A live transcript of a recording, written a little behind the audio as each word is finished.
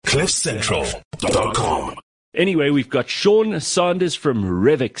CliffCentral.com. Anyway, we've got Sean Sanders from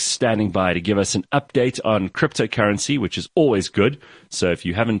Revix standing by to give us an update on cryptocurrency, which is always good. So if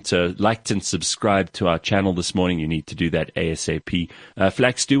you haven't liked and subscribed to our channel this morning, you need to do that ASAP.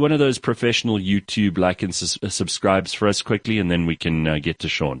 Flax, do one of those professional YouTube like and subscribes for us quickly, and then we can get to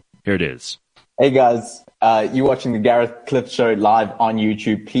Sean. Here it is. Hey guys, you're watching the Gareth Cliff Show live on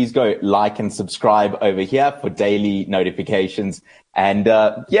YouTube. Please go like and subscribe over here for daily notifications. And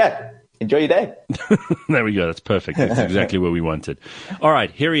enjoy your day. There we go. That's perfect. That's exactly what we wanted. All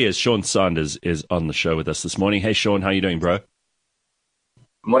right, here he is. Sean Sanders is on the show with us this morning. Hey, Sean, how you doing, bro? Good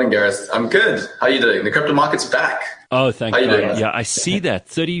morning, Gareth. I'm good. How are you doing? The crypto market's back. Oh, thank you. Yeah, I see that.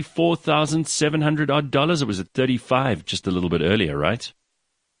 $34,700 odd. It was at 35 just a little bit earlier, right?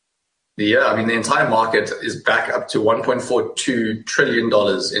 Yeah, I mean, the entire market is back up to $1.42 trillion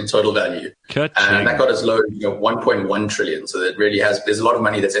in total value. And that got as low as 1.1 trillion. So it really there's a lot of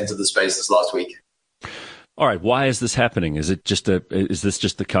money that's entered the space this last week. All right, why is this happening? Is this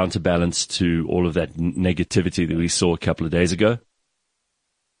just the counterbalance to all of that negativity that we saw a couple of days ago?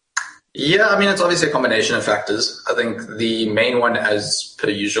 Yeah, I mean, it's obviously a combination of factors. I think the main one, as per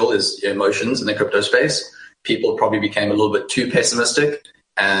usual, is emotions in the crypto space. People probably became a little bit too pessimistic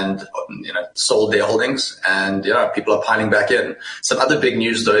and sold their holdings, and people are piling back in. Some other big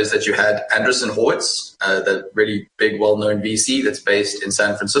news, though, is that you had Andreessen Horowitz, the really big, well-known VC that's based in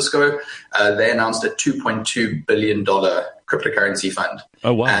San Francisco. They announced a $2.2 billion cryptocurrency fund.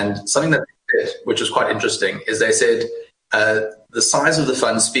 Oh, wow. And something that they did, which was quite interesting, is they said the size of the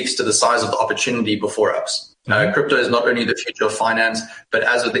fund speaks to the size of the opportunity before us. Crypto is not only the future of finance, but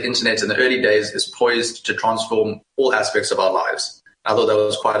as with the internet in the early days, is poised to transform all aspects of our lives. I thought that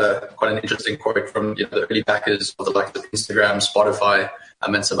was quite an interesting quote from the early backers of the likes of Instagram, Spotify,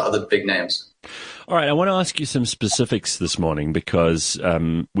 and some other big names. All right, I want to ask you some specifics this morning because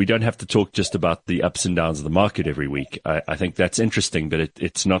we don't have to talk just about the ups and downs of the market every week. I think that's interesting, but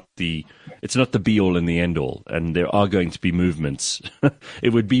it's not the be all and the end all, and there are going to be movements. It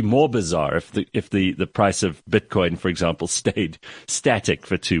would be more bizarre if the price of Bitcoin, for example, stayed static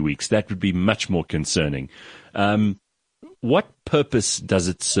for 2 weeks. That would be much more concerning. What purpose does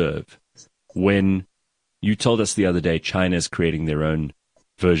it serve when you told us the other day China is creating their own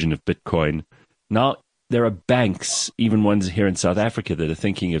version of Bitcoin? Now, there are banks, even ones here in South Africa, that are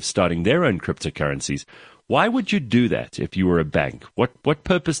thinking of starting their own cryptocurrencies. Why would you do that if you were a bank? What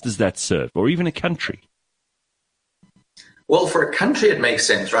purpose does that serve, or even a country? Well, for a country, it makes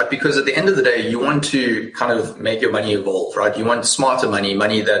sense, right? Because at the end of the day, you want to kind of make your money evolve, right? You want smarter money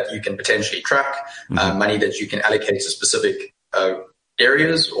that you can potentially track, money that you can allocate to specific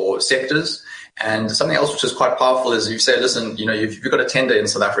areas or sectors. And something else which is quite powerful is you say, listen, if you've got a tender in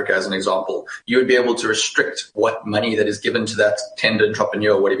South Africa, as an example, you would be able to restrict what money that is given to that tender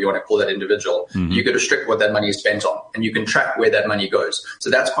entrepreneur, whatever you want to call that individual. You could restrict what that money is spent on, and you can track where that money goes. So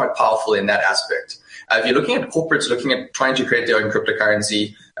that's quite powerful in that aspect. If you're looking at corporates looking at trying to create their own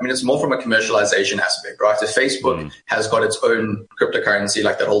cryptocurrency, I mean, it's more from a commercialization aspect, right? So Facebook has got its own cryptocurrency,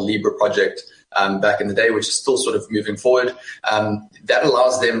 like that whole Libra project back in the day, which is still sort of moving forward. That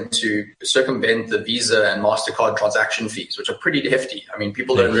allows them to circumvent the Visa and MasterCard transaction fees, which are pretty hefty. I mean,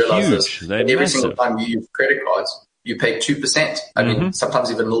 people don't realize this. Every single time you use credit cards, you pay 2%. I mean, sometimes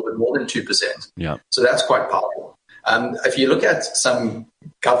even a little bit more than 2%. Yeah. So that's quite powerful. If you look at some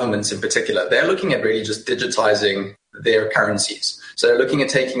governments in particular, they're looking at really just digitizing their currencies. So they're looking at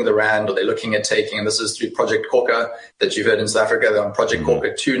taking the rand, or they're looking at taking, and this is through Project Korka that you've heard in South Africa. They're on Project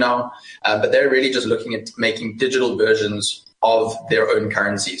Korka 2 now. But they're really just looking at making digital versions of their own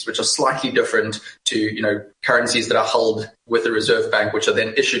currencies, which are slightly different to, currencies that are held with the Reserve Bank, which are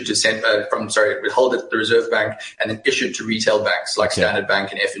then issued to held at the Reserve Bank and then issued to retail banks like Standard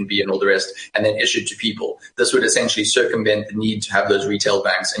Bank and FNB and all the rest, and then issued to people. This would essentially circumvent the need to have those retail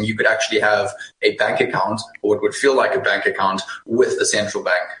banks, and you could actually have a bank account, or what would feel like a bank account, with the central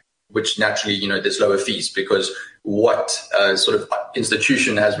bank, which naturally, there's lower fees, because what sort of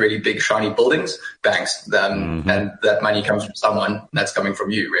institution has really big, shiny buildings? Banks. And that money comes from someone, and that's coming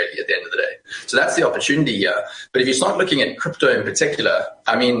from you, really, at the end of the day. So that's the opportunity here. But if you start looking at crypto in particular,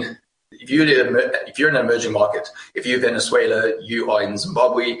 I mean, if you're in an emerging market, if you're Venezuela, you are in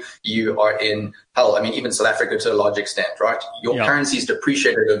Zimbabwe, you are in, even South Africa to a large extent, right? Your currency is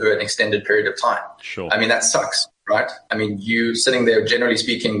depreciated over an extended period of time. Sure. I mean, that sucks, right? I mean, you sitting there, generally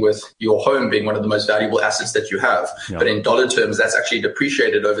speaking, with your home being one of the most valuable assets that you have. Yeah. But in dollar terms, that's actually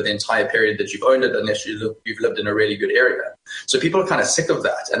depreciated over the entire period that you've owned it, unless you've lived in a really good area. So people are kind of sick of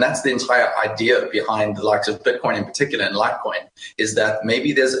that. And that's the entire idea behind the likes of Bitcoin in particular and Litecoin, is that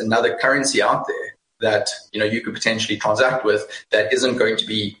maybe there's another currency out there that, you could potentially transact with that isn't going to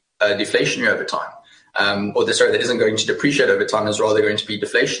be deflationary over time. That isn't going to depreciate over time, is rather going to be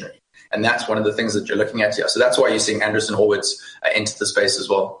deflationary. And that's one of the things that you're looking at here. So that's why you're seeing Andreessen Horowitz enter the space as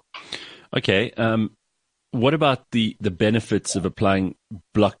well. Okay. What about the benefits of applying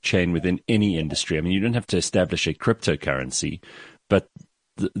blockchain within any industry? I mean, you don't have to establish a cryptocurrency, but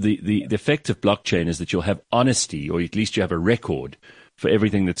the effect of blockchain is that you'll have honesty, or at least you have a record for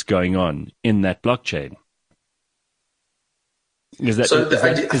everything that's going on in that blockchain. Is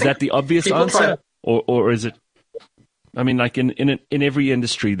that the obvious answer? Or is it, I mean, like in every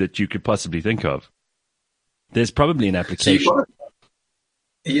industry that you could possibly think of, there's probably an application.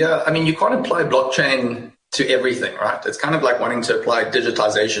 Yeah, I mean, you can't apply blockchain to everything, right? It's kind of like wanting to apply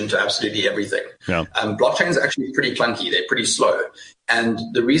digitization to absolutely everything. Yeah. Blockchain is actually pretty clunky. They're pretty slow. And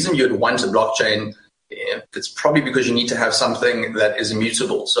the reason you'd want a blockchain, it's probably because you need to have something that is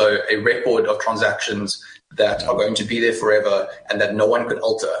immutable. So a record of transactions that are going to be there forever and that no one could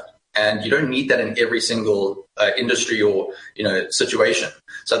alter. And you don't need that in every single industry or, situation.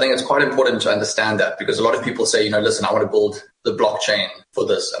 So I think it's quite important to understand that, because a lot of people say, listen, I want to build the blockchain for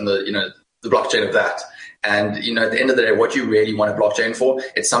this and the blockchain of that. And, at the end of the day, what you really want a blockchain for,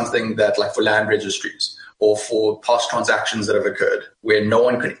 it's something that, like for land registries or for past transactions that have occurred where no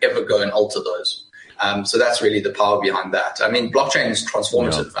one could ever go and alter those. So that's really the power behind that. I mean, blockchain is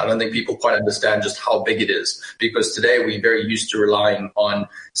transformative. Yeah. I don't think people quite understand just how big it is, because today we're very used to relying on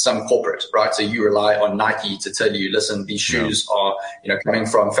some corporate, right? So you rely on Nike to tell you, listen, these shoes are, coming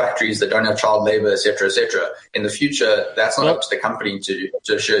from factories that don't have child labor, et cetera, et cetera. In the future, that's not up to the company to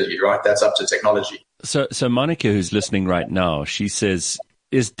assure you, right? That's up to technology. So Monica, who's listening right now, she says,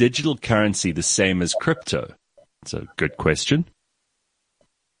 is digital currency the same as crypto? It's a good question.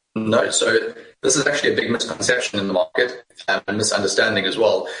 No. So this is actually a big misconception in the market and misunderstanding as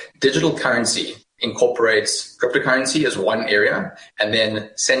well. Digital currency incorporates cryptocurrency as one area, and then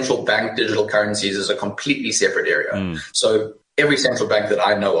central bank digital currencies is a completely separate area. So every central bank that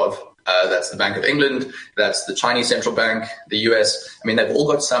I know of, that's the Bank of England, that's the Chinese central bank, the US, I mean, they've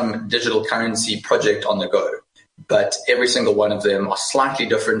all got some digital currency project on the go, but every single one of them are slightly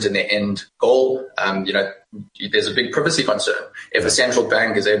different in their end goal. There's a big privacy concern. If a central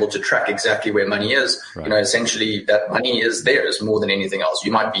bank is able to track exactly where money is, right, essentially that money is theirs more than anything else.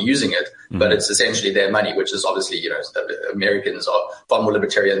 You might be using it, but it's essentially their money, which is obviously, Americans are far more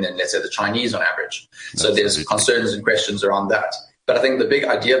libertarian than, let's say, the Chinese on average. So there's concerns and questions around that. But I think the big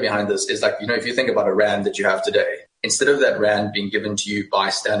idea behind this is like, if you think about a rand that you have today, instead of that rand being given to you by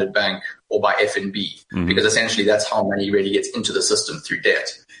Standard Bank or by FNB, because essentially that's how money really gets into the system through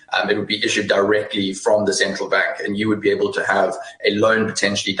debt. It would be issued directly from the central bank, and you would be able to have a loan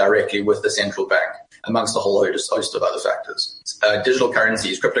potentially directly with the central bank, amongst a whole host of other factors. Digital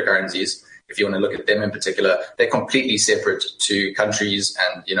currencies, cryptocurrencies, if you want to look at them in particular, they're completely separate to countries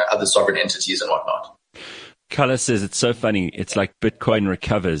and other sovereign entities and whatnot. Carla says it's so funny. It's like Bitcoin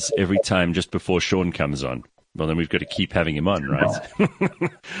recovers every time just before Sean comes on. Well, then we've got to keep having him on, right?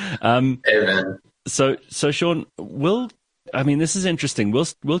 Amen. So Sean, this is interesting. Will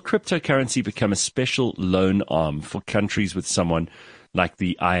cryptocurrency become a special loan arm for countries with someone like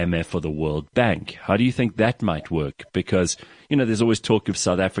the IMF or the World Bank? How do you think that might work? Because, there's always talk of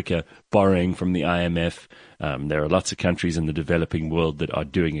South Africa borrowing from the IMF. There are lots of countries in the developing world that are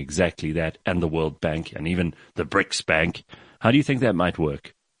doing exactly that, and the World Bank and even the BRICS Bank. How do you think that might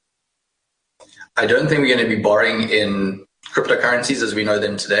work? I don't think we're going to be borrowing in cryptocurrencies as we know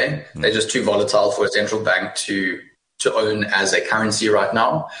them today. They're just too volatile for a central bank to own as a currency right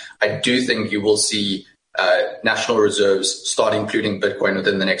now. I do think you will see national reserves start including Bitcoin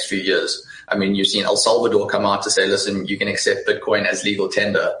within the next few years. I mean, you've seen El Salvador come out to say, listen, you can accept Bitcoin as legal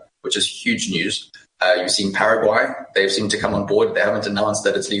tender, which is huge news. You've seen Paraguay. They've seemed to come on board. They haven't announced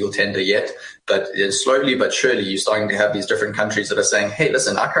that it's legal tender yet, but slowly but surely you're starting to have these different countries that are saying, hey,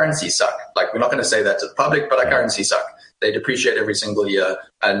 listen, our currencies suck. Like, we're not going to say that to the public, but our currencies suck. They depreciate every single year.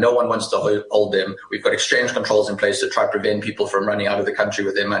 No one wants to hold them. We've got exchange controls in place to try to prevent people from running out of the country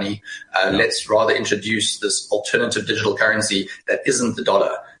with their money. Let's rather introduce this alternative digital currency that isn't the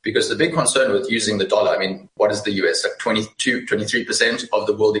dollar. Because the big concern with using the dollar, I mean, what is the US? Like 23% of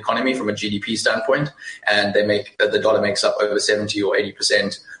the world economy from a GDP standpoint. And the dollar makes up over 70 or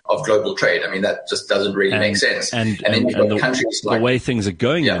 80% of global trade. I mean, that just doesn't really make sense. And then you've got countries like, the way things are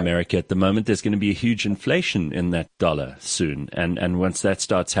going in America at the moment, there's going to be a huge inflation in that dollar soon. And once that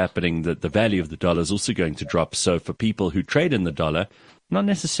starts happening, the value of the dollar is also going to drop. So for people who trade in the dollar, not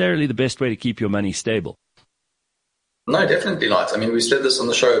necessarily the best way to keep your money stable. No, definitely not. I mean, we said this on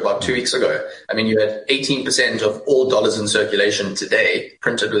the show about 2 weeks ago. I mean, you had 18% of all dollars in circulation today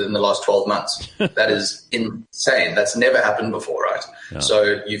printed within the last 12 months. That is insane. That's never happened before, right? Yeah.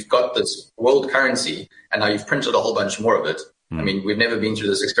 So you've got this world currency, and now you've printed a whole bunch more of it. I mean, we've never been through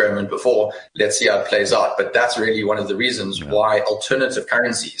this experiment before. Let's see how it plays out. But that's really one of the reasons why alternative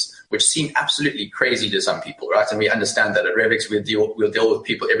currencies, which seem absolutely crazy to some people, right? And we understand that at Revix, we'll deal with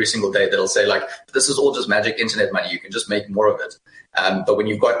people every single day that'll say, like, this is all just magic internet money. You can just make more of it. But when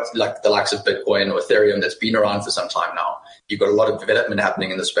you've got like the likes of Bitcoin or Ethereum that's been around for some time now, you've got a lot of development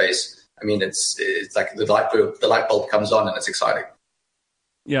happening in the space. I mean, it's like the light bulb comes on and it's exciting.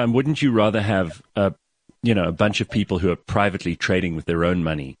 Yeah, and wouldn't you rather have a bunch of people who are privately trading with their own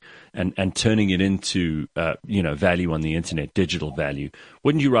money and turning it into, value on the internet, digital value?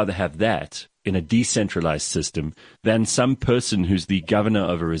 Wouldn't you rather have that in a decentralized system than some person who's the governor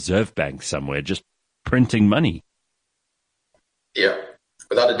of a reserve bank somewhere just printing money? Yeah,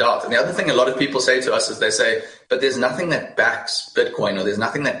 without a doubt. And the other thing a lot of people say to us is they say, but there's nothing that backs Bitcoin or there's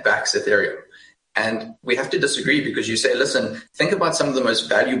nothing that backs Ethereum. And we have to disagree because you say, listen, think about some of the most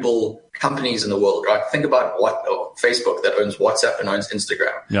valuable companies in the world, right? Think about Facebook that owns WhatsApp and owns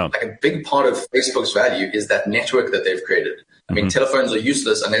Instagram. Yeah. Like a big part of Facebook's value is that network that they've created. I mean, telephones are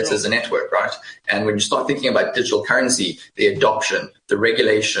useless unless there's a network, right? And when you start thinking about digital currency, the adoption, the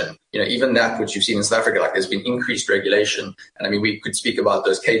regulation, even that which you've seen in South Africa, like there's been increased regulation. And I mean, we could speak about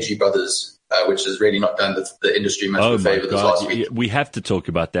those KG brothers, which has really not done the industry much of a favor this last week. We have to talk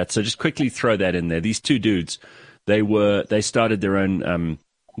about that. So just quickly throw that in there. These two dudes, they started their own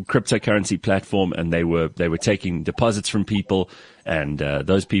cryptocurrency platform, and they were taking deposits from people, and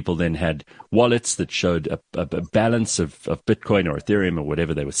those people then had wallets that showed a balance of Bitcoin or Ethereum or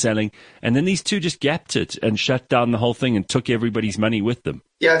whatever they were selling, and then these two just gapped it and shut down the whole thing and took everybody's money with them.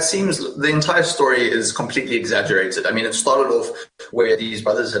 Yeah, it seems the entire story is completely exaggerated. I mean, it started off where these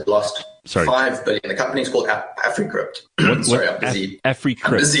brothers had lost $5 billion. The company's called AfriCrypt. Sorry, I'm busy. AfriCrypt.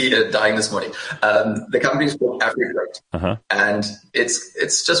 I'm busy dying this morning. The company's called AfriCrypt. And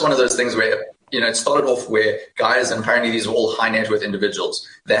it's just one of those things where, it started off where guys, and apparently these are all high net worth individuals,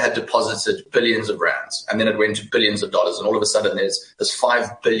 they had deposited billions of rands, and then it went to billions of dollars. And all of a sudden there's this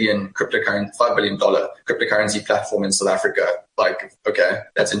 $5 billion cryptocurrency platform in South Africa. Like, okay,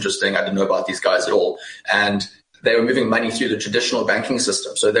 that's interesting. I didn't know about these guys at all. And they were moving money through the traditional banking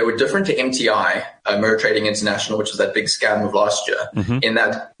system. So they were different to MTI, Mirror Trading International, which was that big scam of last year, in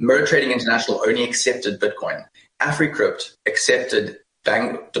that Mirror Trading International only accepted Bitcoin. AfriCrypt accepted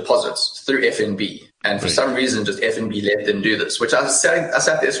bank deposits through FNB. And for some reason, just FNB let them do this, which I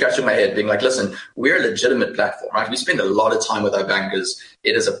sat there scratching my head being like, listen, we're a legitimate platform, right? We spend a lot of time with our bankers.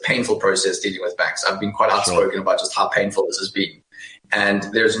 It is a painful process dealing with banks. I've been quite outspoken about just how painful this has been. And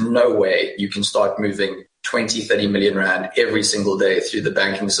there's no way you can start moving 20, 30 million rand every single day through the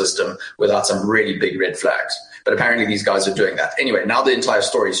banking system without some really big red flags. But apparently these guys are doing that. Anyway, now the entire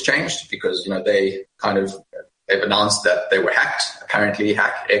story's changed because, they've announced that they were hacked, apparently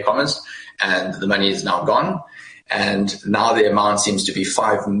hacked air commas, and the money is now gone. And now the amount seems to be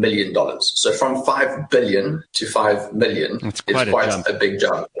 $5 million. So from 5 billion to 5 million is quite a big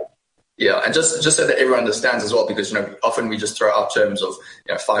jump. Yeah, and just so that everyone understands as well, because often we just throw out terms of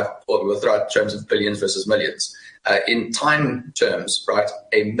we'll throw out terms of billions versus millions. In time terms, right,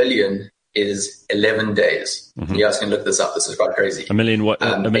 a million is 11 days. You guys can look this up. This is quite crazy. A million what?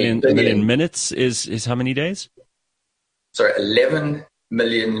 A million minutes is how many days? Sorry, 11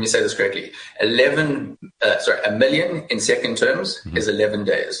 million. Let me say this correctly. A million in second terms is 11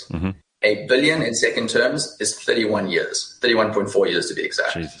 days. A billion in second terms is 31 years, 31.4 years to be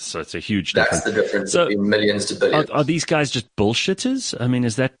exact. Jesus, so it's a huge difference. That's the difference between millions to billions. Are these guys just bullshitters? I mean,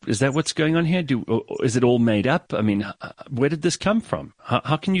 is that what's going on here? Is it all made up? I mean, where did this come from?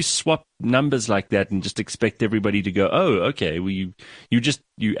 How can you swap numbers like that and just expect everybody to go, oh, okay, well, you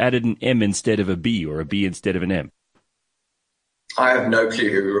added an M instead of a B or a B instead of an M? I have no clue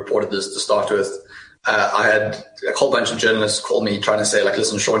who reported this to start with. I had a whole bunch of journalists call me trying to say, like,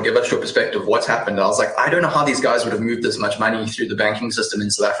 listen, Sean, give us your perspective. What's happened? And I was like, I don't know how these guys would have moved this much money through the banking system in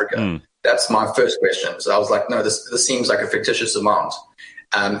South Africa. That's my first question. So I was like, no, this seems like a fictitious amount.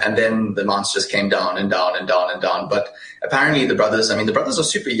 And then the amounts just came down and down and down and down. But apparently the brothers are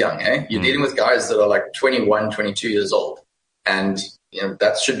super young, eh? You're dealing with guys that are like 21, 22 years old. And,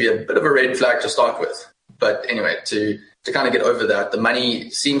 that should be a bit of a red flag to start with. But anyway, to kind of get over that, the money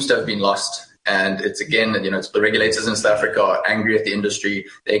seems to have been lost. And it's again, it's the regulators in South Africa are angry at the industry.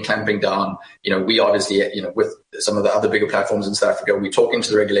 They're clamping down. We obviously, with some of the other bigger platforms in South Africa, we're talking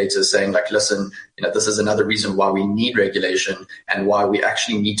to the regulators saying, like, listen, this is another reason why we need regulation and why we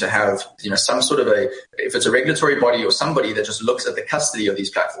actually need to have, some sort of if it's a regulatory body or somebody that just looks at the custody of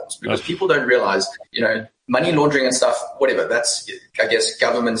these platforms, because people don't realize, money laundering and stuff, whatever, that's, I guess,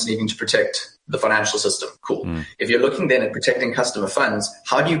 governments needing to protect the financial system. Cool. If you're looking then at protecting customer funds,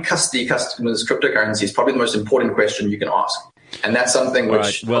 how do you custody customers' cryptocurrency is probably the most important question you can ask. And that's something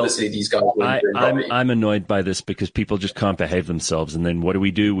which obviously these guys weren't doing properly. I'm annoyed by this because people just can't behave themselves. And then what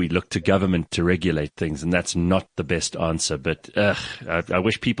do? We look to government to regulate things, and that's not the best answer. But I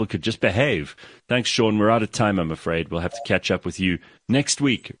wish people could just behave. Thanks, Sean. We're out of time, I'm afraid. We'll have to catch up with you next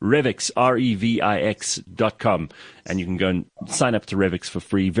week. Revix, REVIX.com. And you can go and sign up to Revix for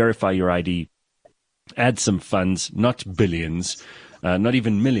free, verify your ID, add some funds, not billions. Not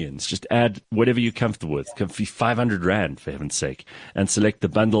even millions. Just add whatever you're comfortable with. Could be 500 Rand, for heaven's sake, and select the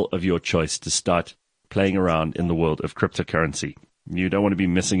bundle of your choice to start playing around in the world of cryptocurrency. You don't want to be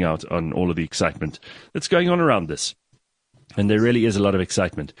missing out on all of the excitement that's going on around this. And there really is a lot of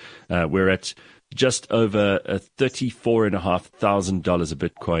excitement. We're at just over $34,500 a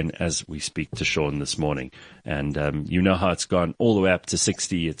Bitcoin as we speak to Sean this morning. And you know how it's gone all the way up to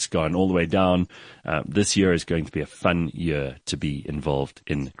 60. It's gone all the way down. This year is going to be a fun year to be involved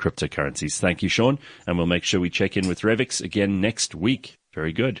in cryptocurrencies. Thank you, Sean. And we'll make sure we check in with Revix again next week.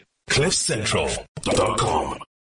 Very good. CliffCentral.com